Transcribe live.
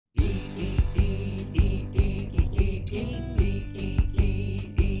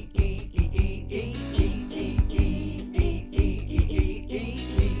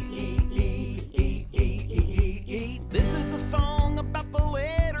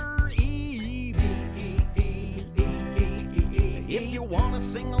wanna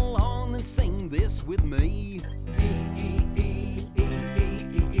sing along, then sing this with me.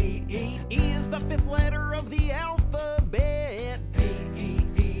 E is the fifth letter of the alphabet.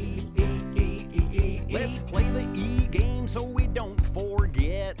 Let's play the E game so we don't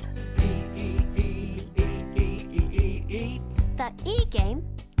forget. The E game?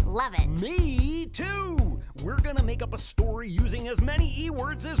 Love it. Me too! We're gonna make up a story using as many E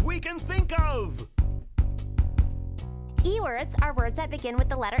words as we can think of. E words are words that begin with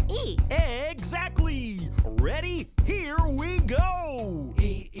the letter E. Exactly! Ready? Here we go!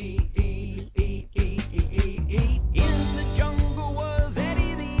 E, E, E, E, E, E, E, E. In the jungle was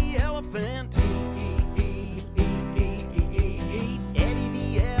Eddie the elephant. E, E, E, E, E, E, E. Eddie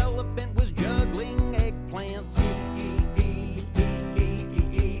the elephant was juggling eggplants. E, E, E, E,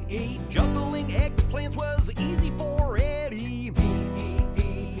 E, E. Juggling eggplants was easy for Eddie. E, E,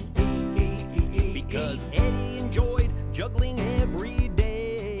 E, E, E, because Eddie enjoyed juggling every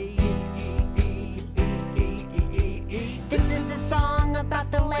day. This is a song about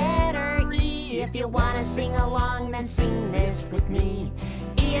the letter E. If you wanna sing along, then sing this with me.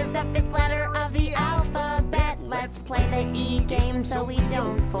 E is the fifth letter of the alphabet. Let's play the E game so we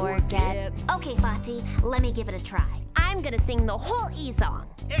don't forget. Okay, Fotty, let me give it a try. I'm gonna sing the whole E song.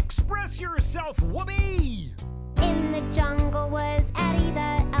 Express yourself, Wooby! In the jungle was Eddie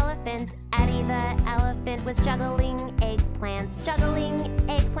the elephant. Eddie the elephant was juggling eggplants. Juggling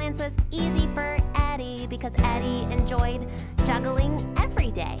eggplants was easy for Eddie because Eddie enjoyed juggling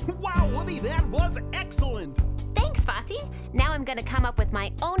every day. Wow, Wooby, that was excellent! Thanks, Fotty. Now I'm gonna come up with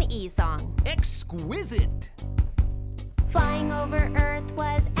my own E song. Exquisite! Flying over Earth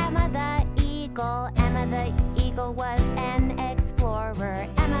was Emma the eagle. Emma the eagle was an explorer.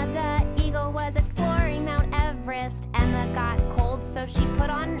 Emma the eagle was exploring Mount Everest. Emma got cold, so she put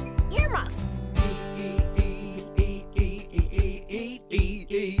on earmuffs.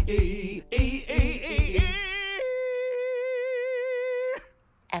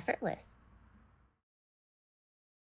 Effortless.